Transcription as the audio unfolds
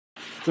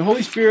The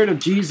Holy Spirit of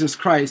Jesus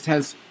Christ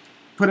has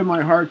put in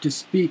my heart to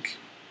speak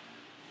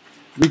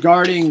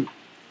regarding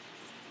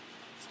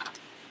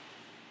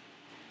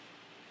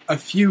a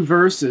few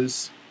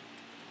verses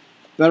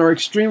that are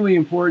extremely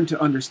important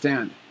to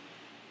understand.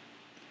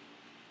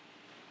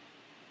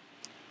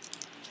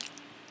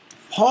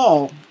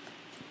 Paul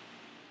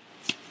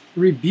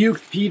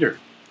rebuked Peter.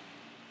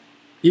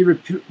 He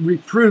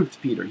reproved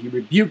Peter. He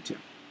rebuked him.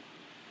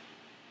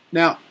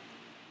 Now,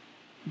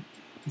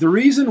 the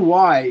reason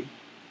why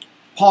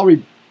Paul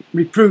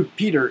reproved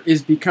Peter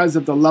is because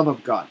of the love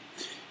of God.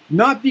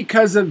 Not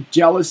because of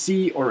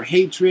jealousy or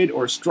hatred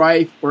or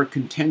strife or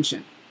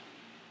contention.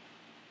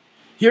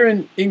 Here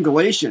in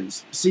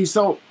Galatians, see,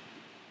 so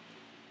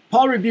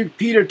Paul rebuked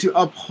Peter to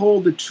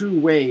uphold the true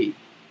way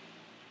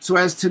so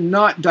as to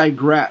not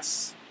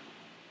digress.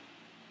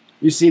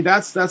 You see,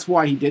 that's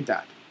why he did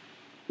that.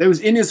 It was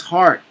in his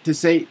heart to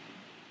say,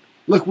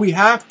 look, we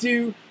have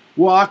to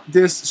walk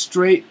this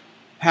straight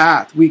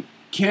path. We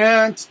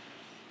can't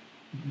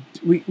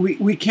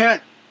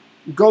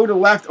go to the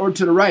left or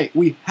to the right.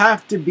 We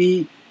have to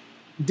be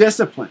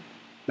disciplined.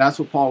 That's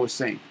what Paul was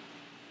saying.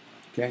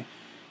 Okay?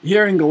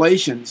 Here in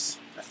Galatians,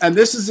 and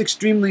this is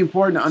extremely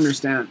important to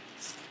understand,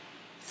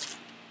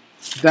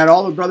 that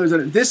all the brothers,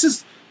 this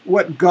is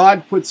what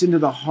God puts into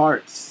the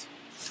hearts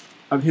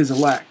of his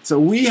elect. So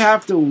we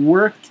have to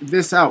work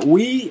this out.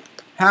 We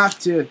have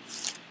to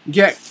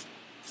get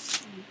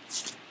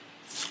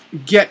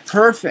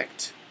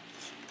perfect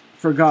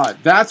for God.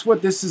 That's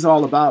what this is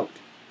all about.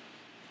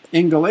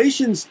 In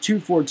Galatians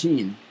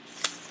 2:14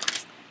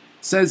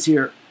 says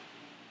here,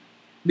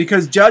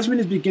 because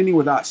judgment is beginning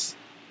with us.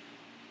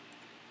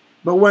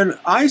 But when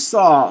I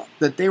saw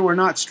that they were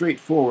not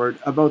straightforward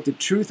about the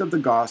truth of the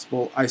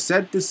gospel, I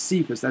said to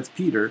Cephas, that's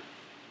Peter,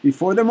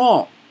 before them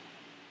all,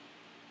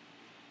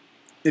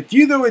 if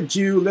you, though a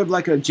Jew, live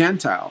like a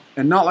Gentile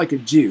and not like a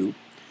Jew,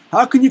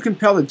 how can you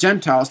compel the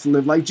Gentiles to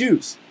live like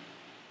Jews?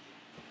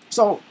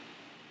 So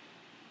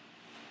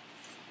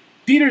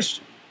Peter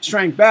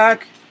shrank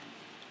back,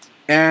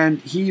 and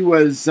he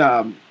was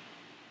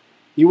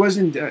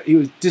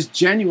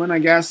disgenuine, I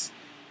guess,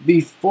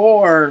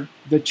 before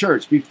the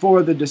church,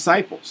 before the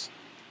disciples.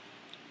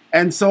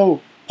 And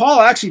so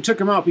Paul actually took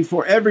him out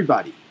before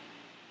everybody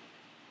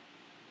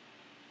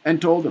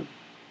and told him.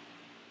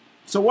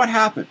 So what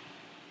happened?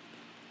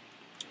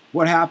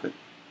 What happened?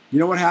 You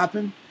know what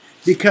happened?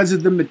 Because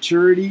of the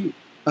maturity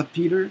of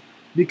Peter,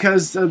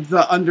 because of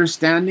the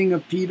understanding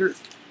of Peter,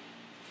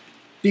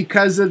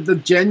 because of the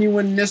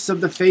genuineness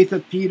of the faith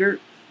of Peter,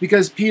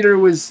 because Peter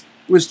was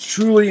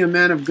truly a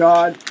man of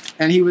God,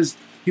 and he was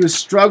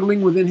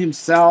struggling within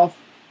himself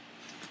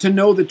to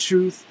know the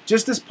truth,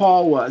 just as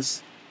Paul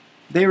was.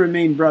 They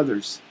remained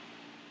brothers.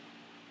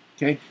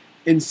 Okay?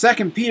 In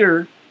 2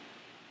 Peter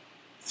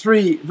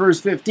 3,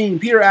 verse 15,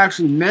 Peter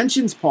actually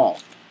mentions Paul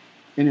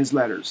in his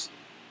letters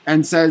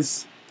and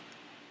says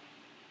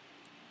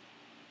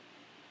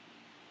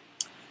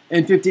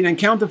in 15, and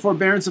count the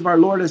forbearance of our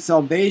Lord as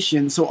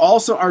salvation, so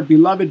also our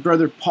beloved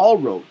brother Paul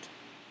wrote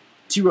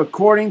to you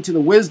according to the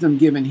wisdom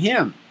given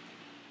him.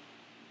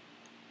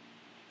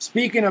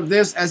 Speaking of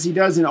this as he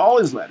does in all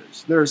his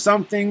letters, there are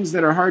some things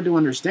that are hard to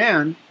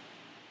understand,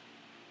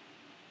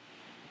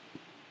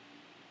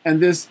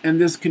 and this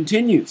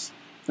continues.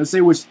 Let's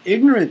say which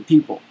ignorant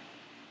people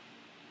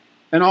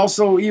and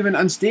also even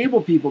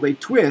unstable people, they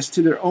twist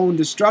to their own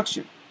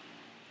destruction,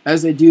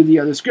 as they do the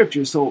other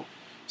scriptures. So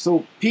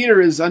Peter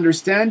is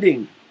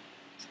understanding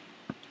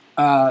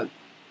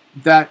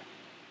that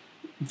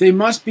they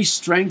must be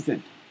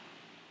strengthened,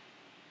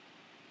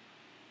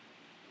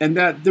 and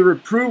that the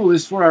reproval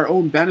is for our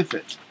own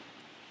benefit.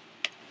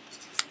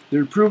 The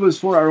reproval is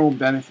for our own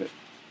benefit.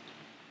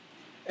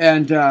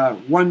 And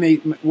one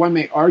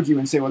may argue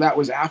and say, well, that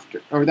was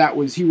after, or that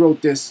was, he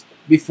wrote this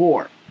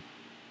before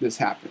this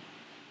happened.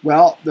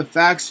 Well, the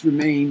facts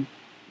remain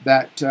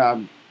that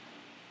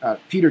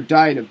Peter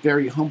died a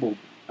very humble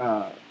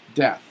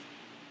death.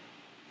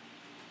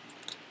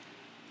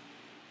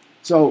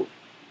 So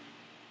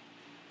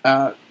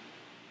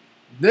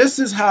this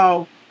is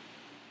how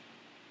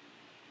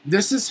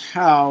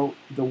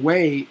the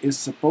way is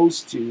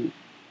supposed to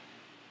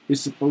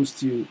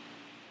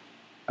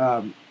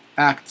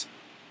act.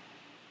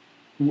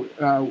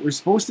 We're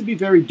supposed to be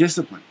very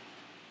disciplined,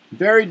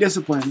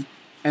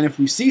 and if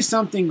we see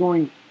something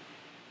going,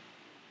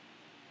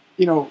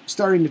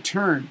 starting to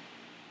turn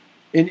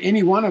in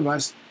any one of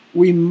us,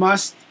 we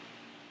must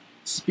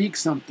speak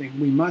something.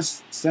 We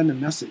must send a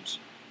message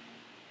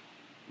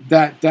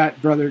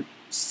that brother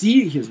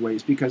see his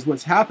ways, because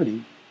what's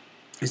happening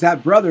is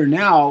that brother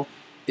now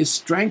is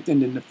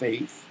strengthened in the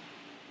faith,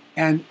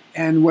 and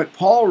what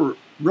Paul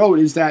wrote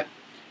is that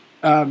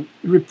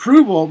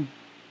reproval.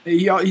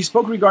 He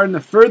spoke regarding the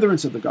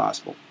furtherance of the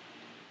gospel,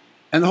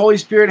 and the Holy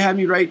Spirit had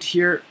me write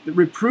here: the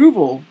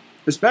reproval,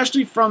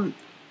 especially from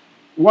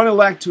one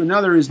elect to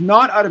another, is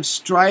not out of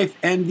strife,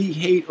 envy,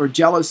 hate, or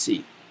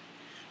jealousy.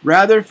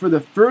 Rather, for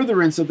the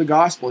furtherance of the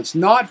gospel. It's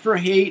not for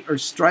hate or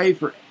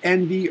strife or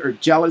envy or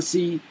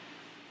jealousy.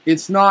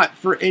 It's not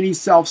for any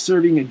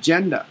self-serving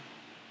agenda.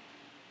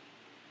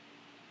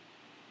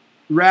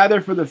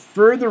 rather for the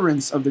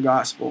furtherance of the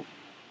gospel.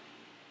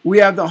 We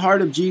have the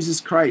heart of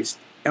Jesus Christ,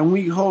 and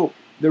we hope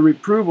the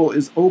reproval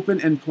is open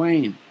and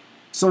plain.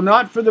 So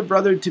not for the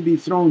brother to be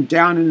thrown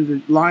down into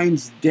the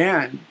lion's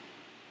den,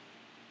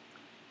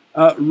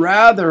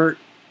 rather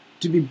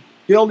to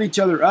build each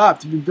other up,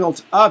 to be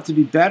built up, to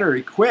be better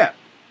equipped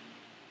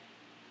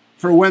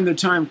for when the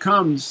time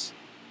comes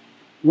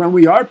when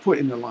we are put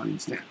in the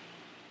lion's den.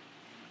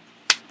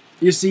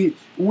 You see,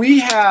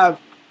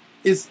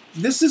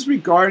 this is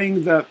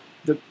regarding the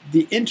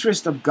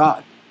interest of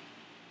God.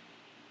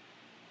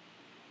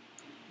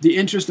 The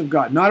interest of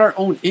God, not our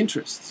own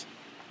interests.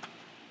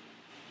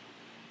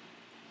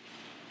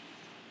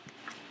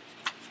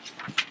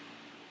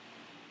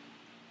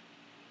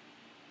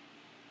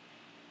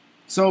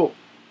 So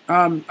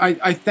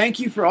I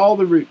thank you for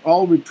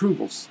all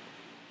reprovals.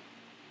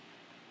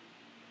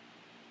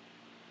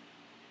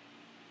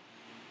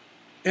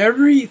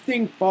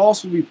 Everything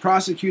false will be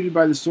prosecuted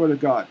by the sword of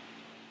God.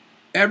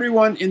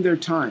 Everyone in their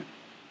time.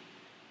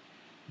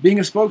 Being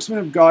a spokesman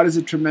of God is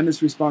a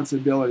tremendous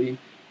responsibility,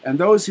 and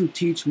those who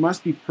teach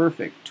must be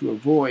perfect to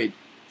avoid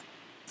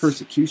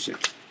persecution.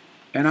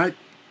 And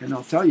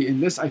I'll tell you,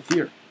 in this I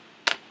fear.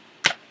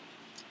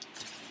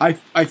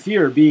 I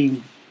fear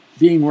being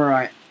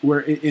where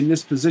in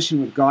this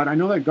position with God. I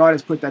know that God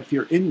has put that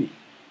fear in me,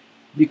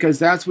 because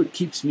that's what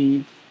keeps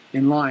me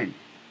in line.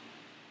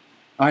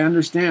 I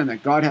understand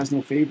that God has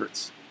no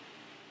favorites.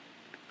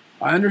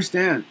 I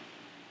understand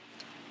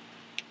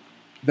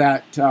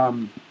that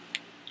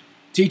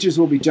teachers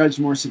will be judged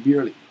more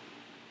severely.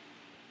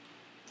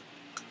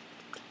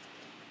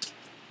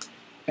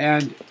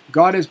 And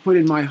God has put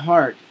in my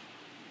heart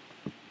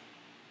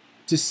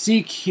to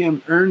seek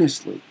Him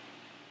earnestly,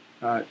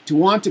 to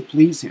want to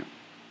please Him,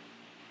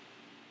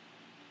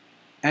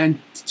 and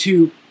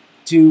to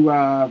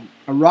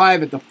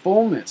arrive at the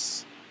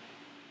fullness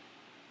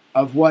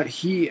of what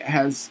He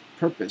has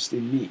purposed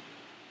in me,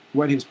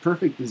 what His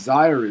perfect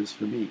desire is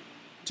for me,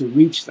 to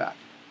reach that.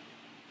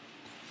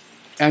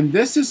 And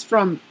this is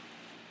from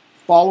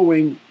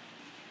following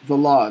the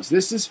laws.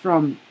 This is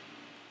from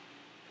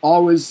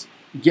always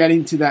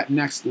getting to that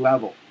next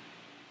level,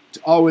 to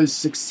always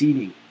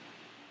succeeding,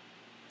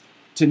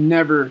 to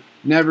never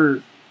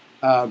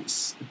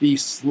be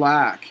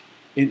slack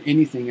in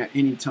anything at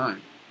any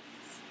time.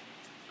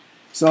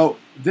 So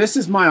this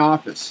is my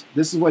office.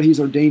 This is what He's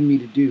ordained me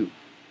to do.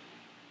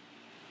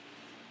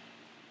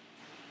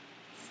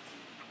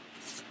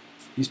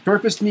 He's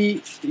purposed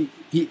me.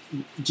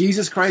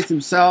 Jesus Christ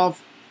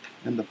Himself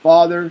and the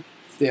Father,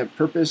 they have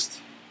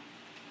purposed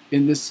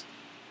in this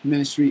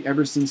ministry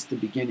ever since the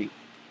beginning.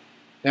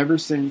 Ever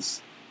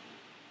since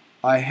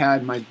I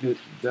had my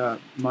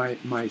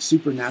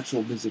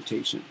supernatural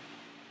visitation.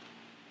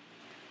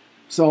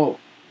 So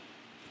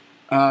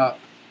I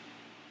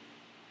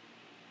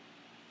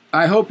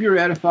hope you're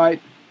edified.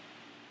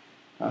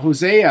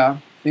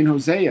 Hosea,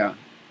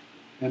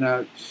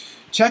 and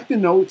check the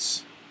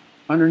notes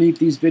underneath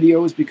these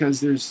videos,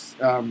 because there's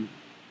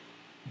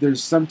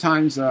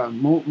sometimes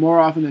more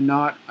often than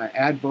not I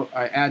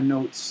add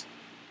notes,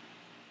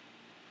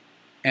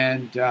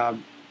 and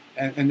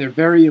they're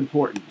very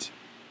important.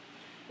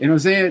 In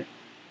Hosea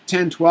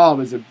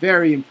 10:12 is a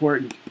very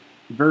important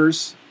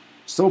verse.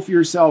 Sow for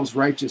yourselves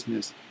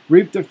righteousness,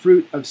 reap the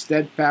fruit of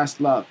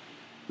steadfast love,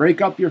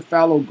 break up your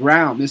fallow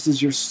ground. This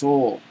is your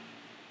soul.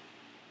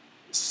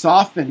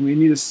 Soften. We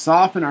need to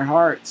soften our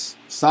hearts,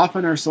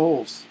 soften our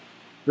souls.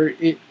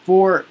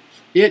 For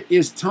it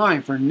is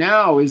time, for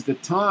now is the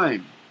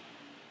time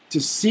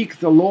to seek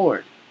the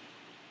Lord,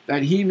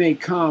 that He may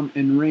come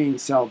and rain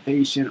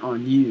salvation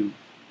on you.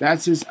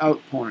 That's His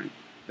outpouring.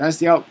 That's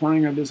the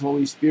outpouring of His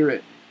Holy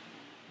Spirit.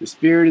 The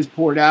Spirit is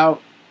poured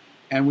out,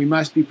 and we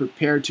must be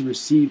prepared to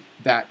receive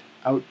that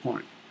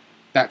outpouring,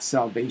 that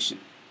salvation.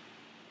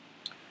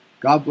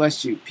 God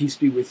bless you. Peace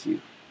be with you.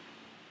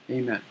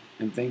 Amen.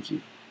 And thank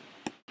you.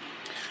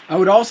 I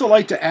would also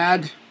like to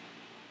add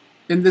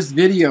in this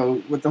video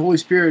what the Holy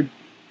Spirit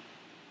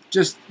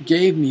just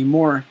gave me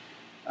more,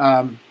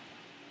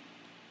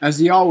 as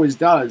He always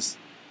does.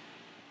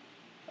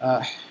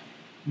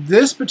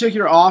 This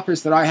particular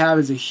office that I have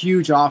is a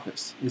huge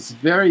office. It's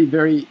very,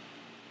 very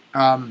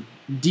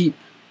deep.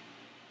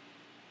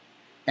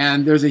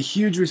 And there's a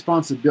huge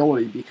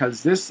responsibility,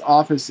 because this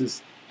office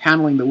is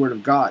handling the Word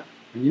of God.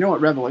 And you know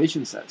what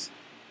Revelation says?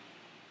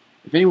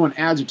 If anyone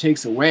adds or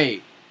takes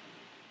away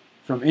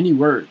from any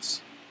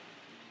words,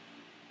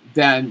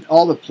 then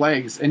all the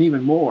plagues and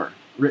even more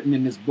written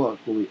in this book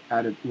will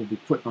be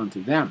put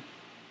onto them.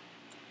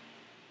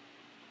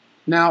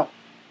 Now,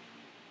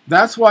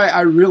 that's why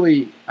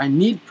I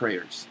need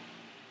prayers.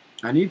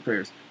 I need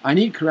prayers. I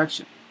need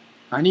correction.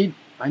 I need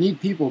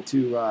people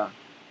to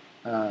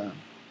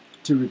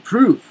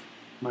reprove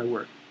my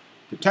work,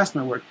 to test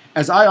my work,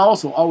 as I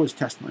also always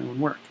test my own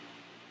work.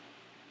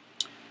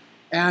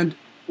 And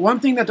one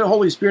thing that the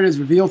Holy Spirit has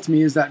revealed to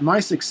me is that my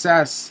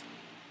success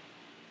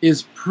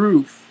is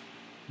proof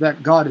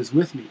that God is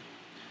with me.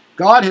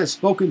 God has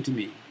spoken to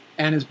me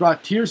and has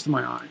brought tears to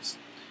my eyes.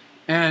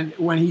 And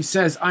when He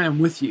says, I am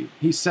with you,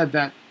 He said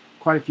that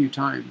quite a few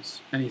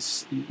times, and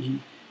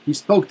he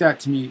spoke that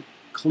to me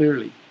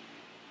clearly.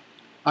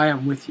 I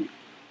am with you.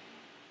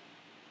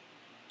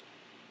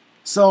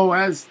 So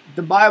as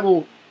the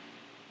Bible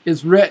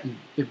is written,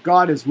 if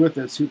God is with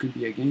us, who could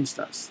be against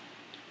us?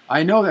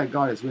 I know that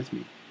God is with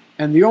me.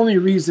 And the only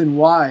reason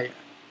why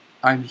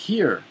I'm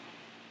here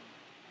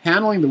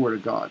handling the Word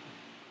of God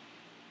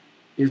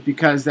is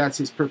because that's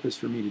His purpose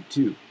for me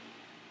to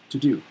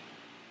do.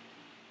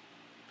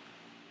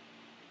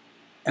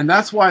 And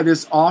that's why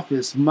this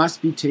office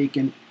must be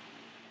taken,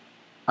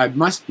 I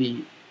must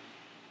be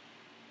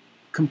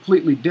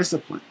completely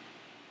disciplined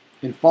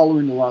in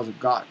following the laws of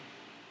God.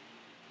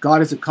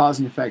 God is a cause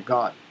and effect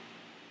God.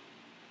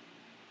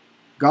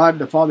 God,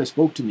 the Father,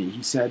 spoke to me.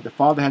 He said, the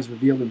Father has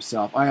revealed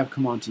Himself. I have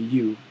come unto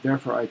you.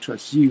 Therefore I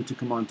trust you to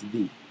come unto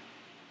thee.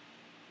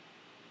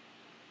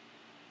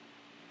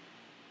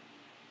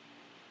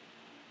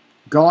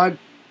 God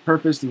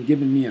purposed and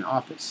given me an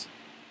office.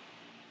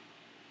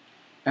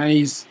 And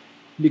He's,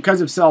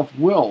 because of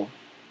self-will,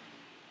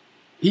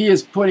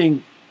 He's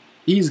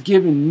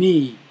given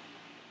me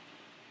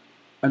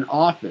an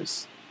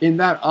office. In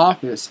that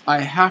office, I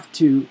have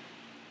to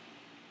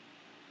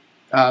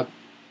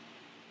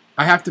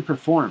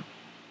perform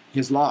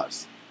His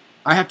laws.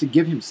 I have to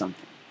give Him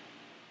something.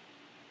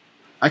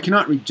 I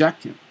cannot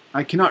reject Him.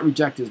 I cannot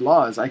reject His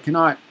laws. I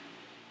cannot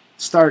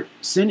start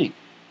sinning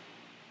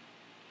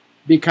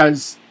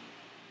because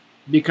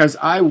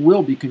I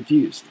will be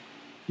confused.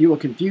 He will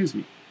confuse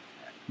me.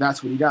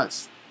 That's what He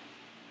does.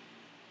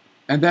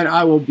 And then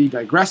I will be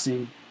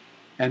digressing,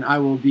 and I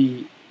will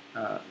be,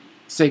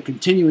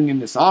 continuing in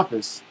this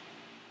office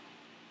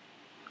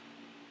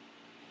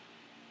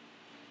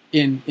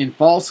in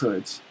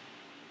falsehoods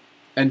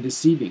and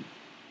deceiving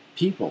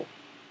people,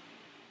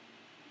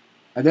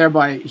 and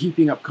thereby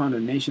heaping up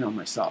condemnation on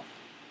myself.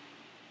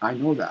 I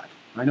know that.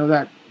 I know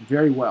that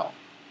very well.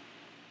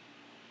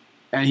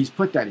 And He's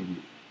put that in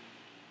me.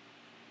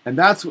 And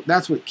that's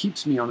what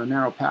keeps me on a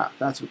narrow path.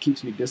 That's what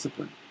keeps me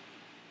disciplined.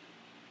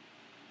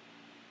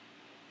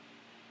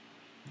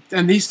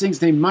 And these things,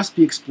 they must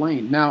be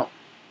explained. Now,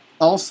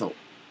 also,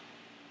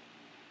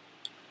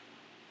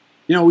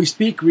 we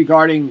speak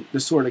regarding the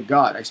sword of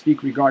God. I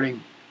speak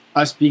regarding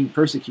us being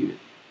persecuted.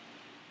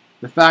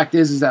 The fact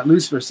is that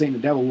Lucifer, Satan, the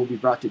devil will be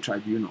brought to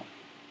tribunal.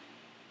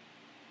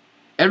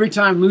 Every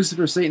time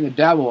Lucifer, Satan, the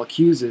devil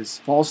accuses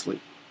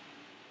falsely,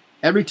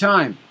 every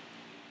time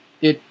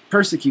it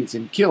persecutes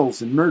and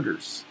kills and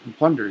murders and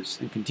plunders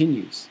and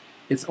continues,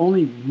 it's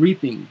only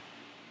reaping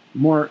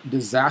more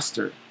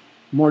disaster,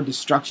 more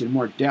destruction,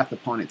 more death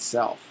upon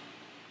itself.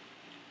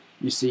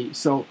 You see,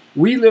 so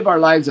we live our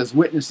lives as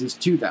witnesses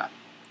to that.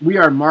 We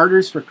are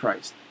martyrs for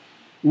Christ.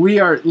 We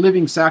are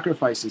living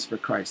sacrifices for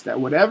Christ. That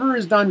whatever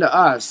is done to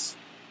us,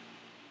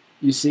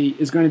 you see,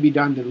 is going to be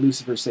done to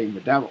Lucifer, Satan,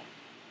 the devil.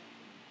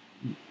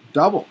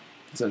 Double,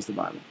 says the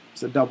Bible.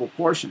 It's a double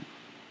portion.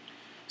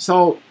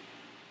 So,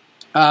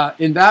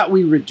 in that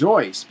we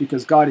rejoice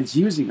because God is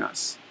using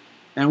us.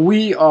 And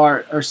we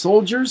are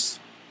soldiers.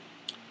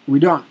 We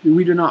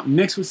do not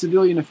mix with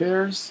civilian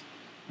affairs.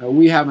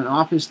 We have an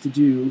office to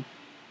do,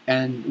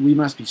 and we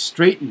must be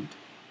straightened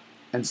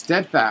and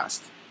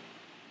steadfast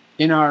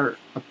in our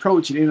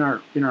approach and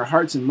in our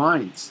hearts and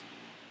minds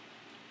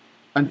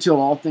until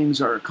all things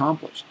are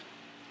accomplished.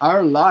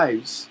 Our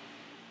lives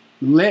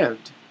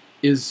lived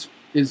is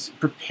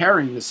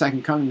preparing the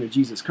second coming of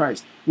Jesus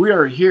Christ. We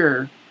are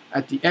here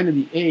at the end of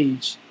the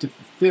age to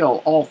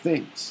fulfill all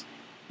things,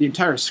 the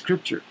entire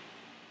Scripture.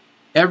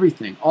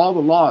 Everything, all the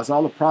laws,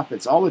 all the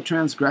prophets, all the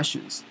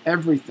transgressions,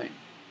 everything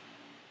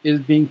is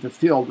being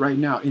fulfilled right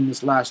now in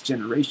this last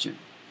generation.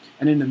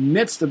 And in the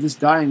midst of this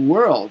dying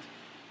world,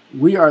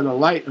 we are the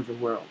light of the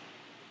world.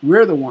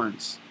 We're the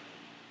ones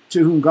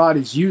to whom God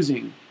is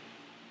using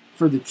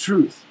for the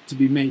truth to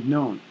be made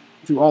known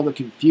through all the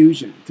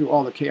confusion, through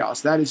all the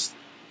chaos. That is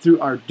through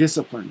our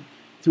discipline,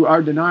 through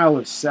our denial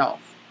of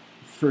self,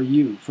 for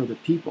you, for the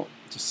people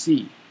to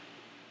see,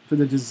 for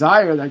the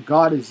desire that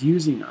God is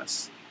using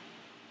us,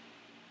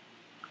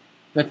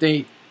 that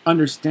they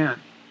understand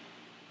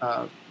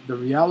the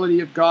reality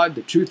of God,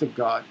 the truth of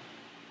God,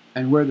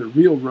 and where the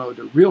real road,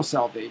 the real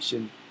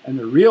salvation, and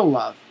the real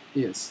love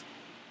is.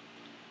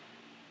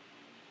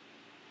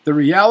 The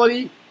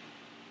reality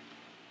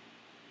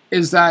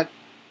is that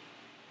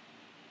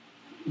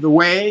the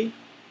way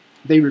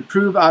they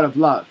reprove out of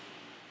love,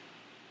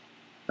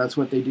 that's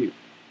what they do.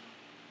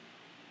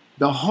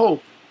 The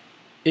hope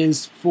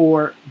is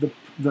for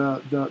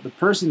the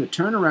person to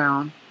turn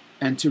around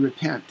and to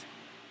repent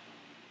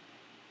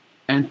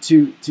and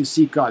to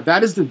seek God.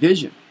 That is the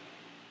vision.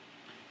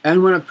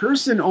 And when a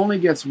person only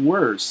gets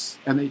worse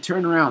and they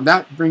turn around,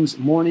 that brings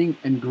mourning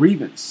and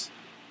grievance.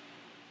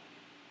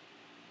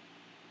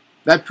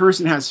 That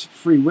person has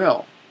free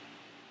will.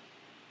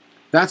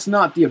 That's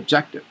not the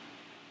objective.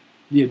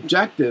 The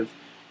objective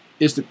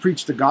is to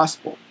preach the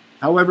gospel.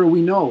 However,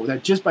 we know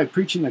that just by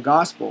preaching the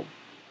gospel,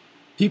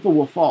 people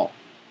will fall.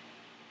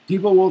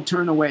 People will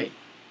turn away.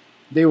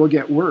 They will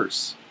get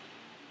worse.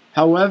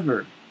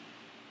 However,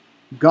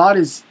 God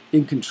is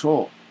in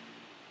control.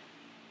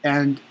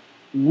 And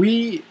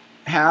we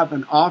have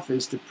an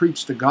office to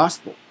preach the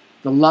gospel,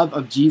 the love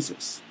of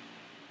Jesus,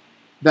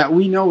 that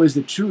we know is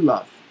the true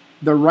love,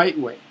 the right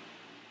way,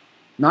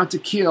 not to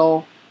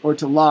kill or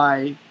to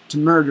lie, to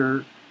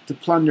murder, to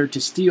plunder,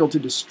 to steal, to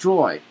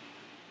destroy,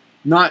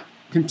 not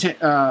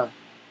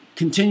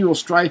continual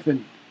strife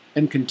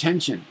and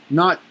contention,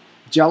 not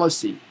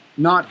jealousy,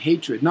 not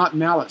hatred, not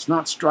malice,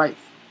 not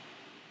strife.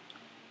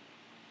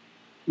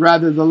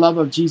 Rather, the love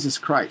of Jesus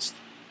Christ.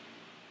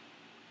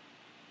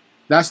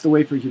 That's the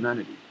way for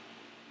humanity.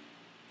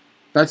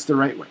 That's the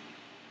right way.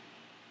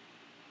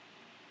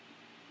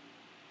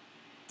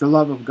 The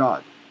love of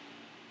God.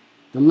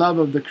 The love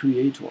of the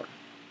Creator.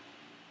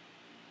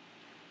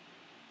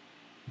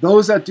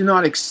 Those that do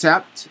not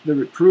accept the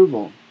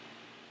reproval,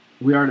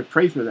 we are to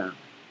pray for them,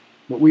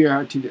 but we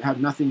are to have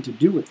nothing to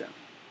do with them.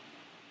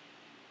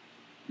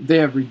 They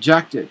have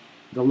rejected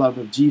the love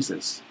of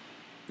Jesus.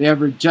 They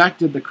have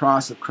rejected the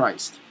cross of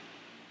Christ.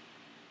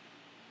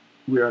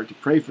 We are to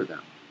pray for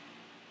them.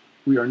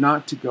 We are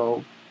not to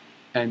go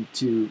and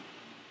to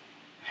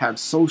have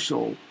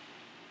social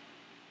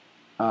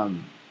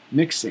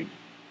mixing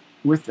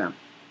with them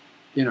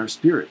in our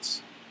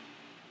spirits.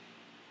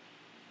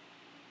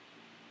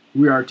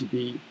 We are to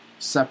be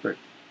separate,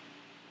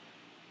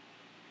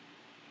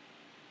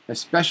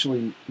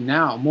 especially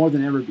now more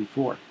than ever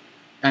before.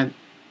 And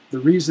the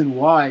reason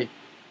why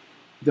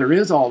there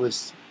is all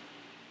this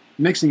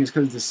mixing is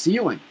because of the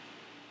sealing.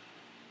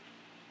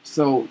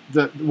 So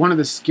one of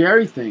the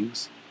scary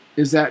things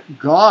is that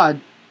God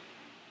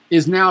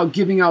is now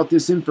giving out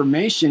this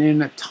information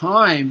in a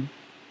time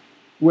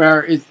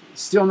where it's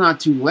still not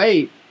too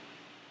late.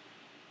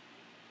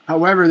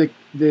 However,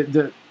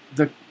 the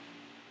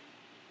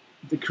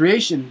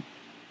creation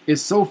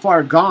is so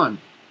far gone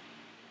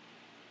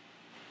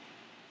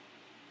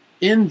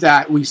in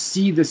that we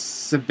see the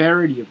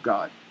severity of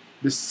God,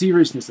 the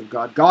seriousness of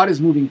God. God is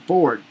moving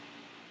forward.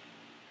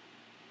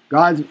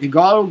 God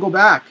will go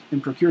back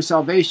and procure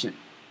salvation.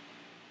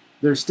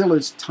 There still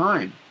is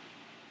time.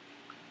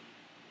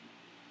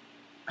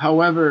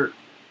 However,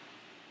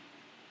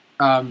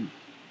 the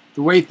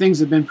way things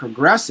have been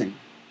progressing,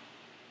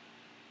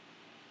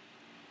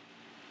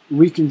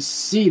 we can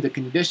see the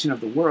condition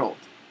of the world.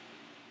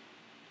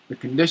 The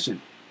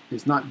condition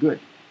is not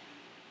good.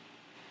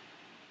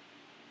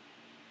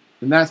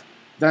 And that's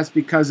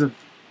because of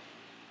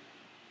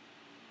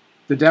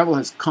the devil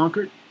has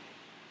conquered.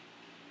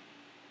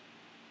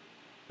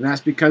 And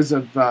that's because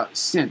of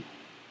sin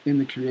in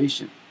the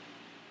creation.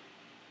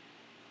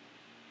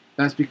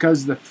 That's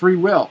because of the free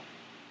will.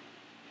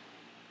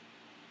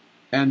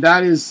 And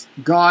that is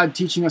God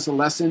teaching us a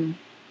lesson.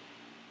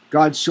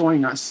 God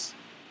showing us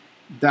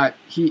that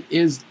He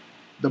is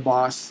the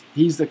boss.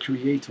 He's the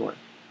creator.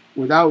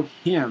 Without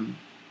Him,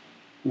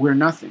 we're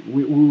nothing.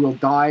 We will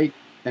die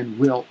and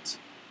wilt.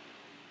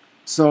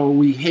 So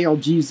we hail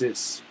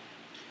Jesus,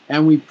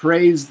 and we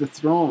praise the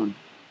throne,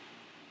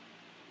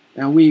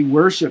 and we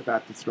worship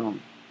at the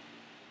throne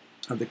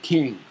of the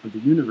King of the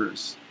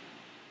universe,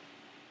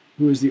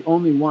 who is the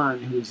only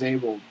one who is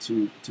able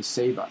to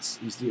save us.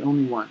 He's the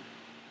only one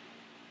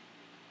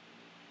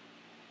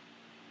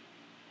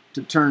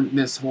to turn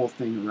this whole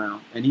thing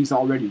around, and He's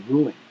already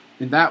ruling.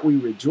 In that we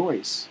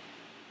rejoice.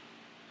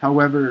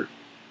 However,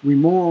 we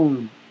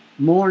mourn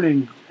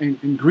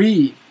and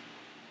grieve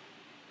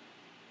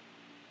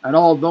at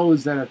all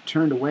those that have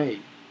turned away,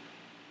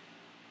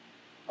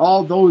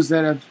 all those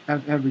that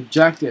have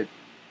rejected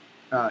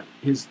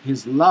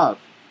His love,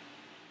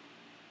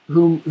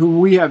 whom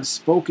we have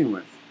spoken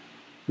with,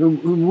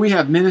 whom we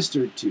have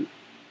ministered to.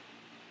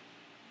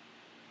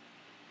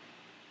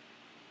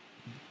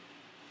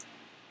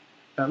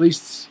 At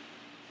least,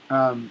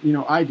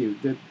 I do.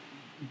 That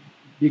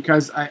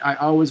because I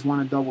always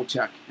want to double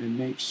check and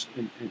make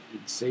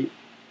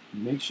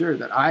sure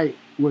that I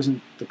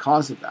wasn't the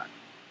cause of that.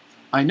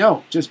 I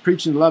know, just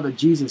preaching the love of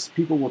Jesus,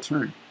 people will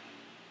turn.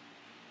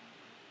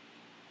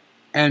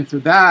 And for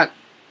that,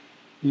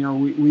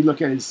 we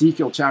look at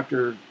Ezekiel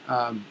chapter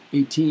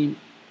 18,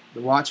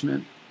 the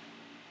watchman.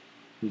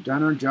 We've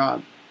done our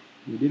job.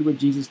 We did what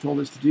Jesus told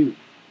us to do.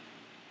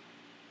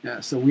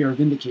 So we are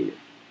vindicated.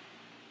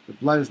 The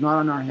blood is not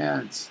on our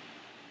hands.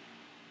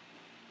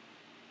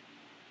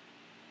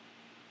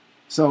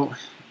 So,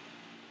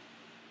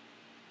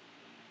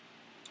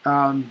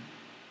 I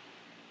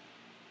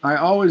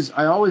always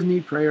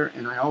need prayer,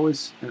 and I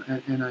always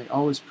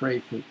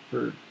pray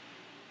for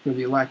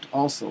the elect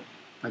also.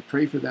 I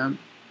pray for them.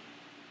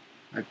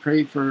 I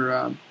pray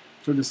for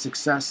the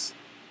success.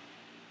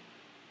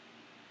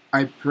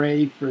 I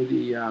pray for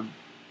the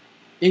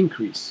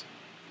increase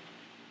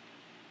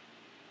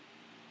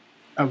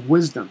of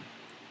wisdom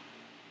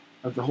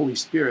of the Holy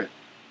Spirit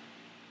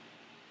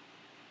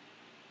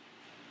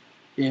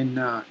in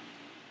all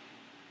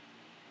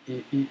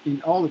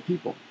the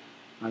people.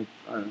 I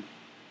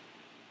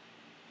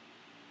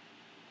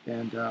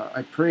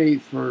pray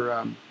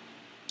for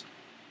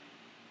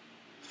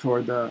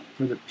the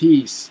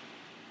peace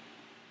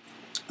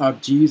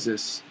of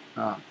Jesus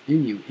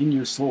in you, in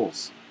your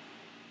souls.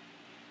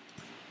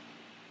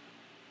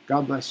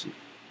 God bless you.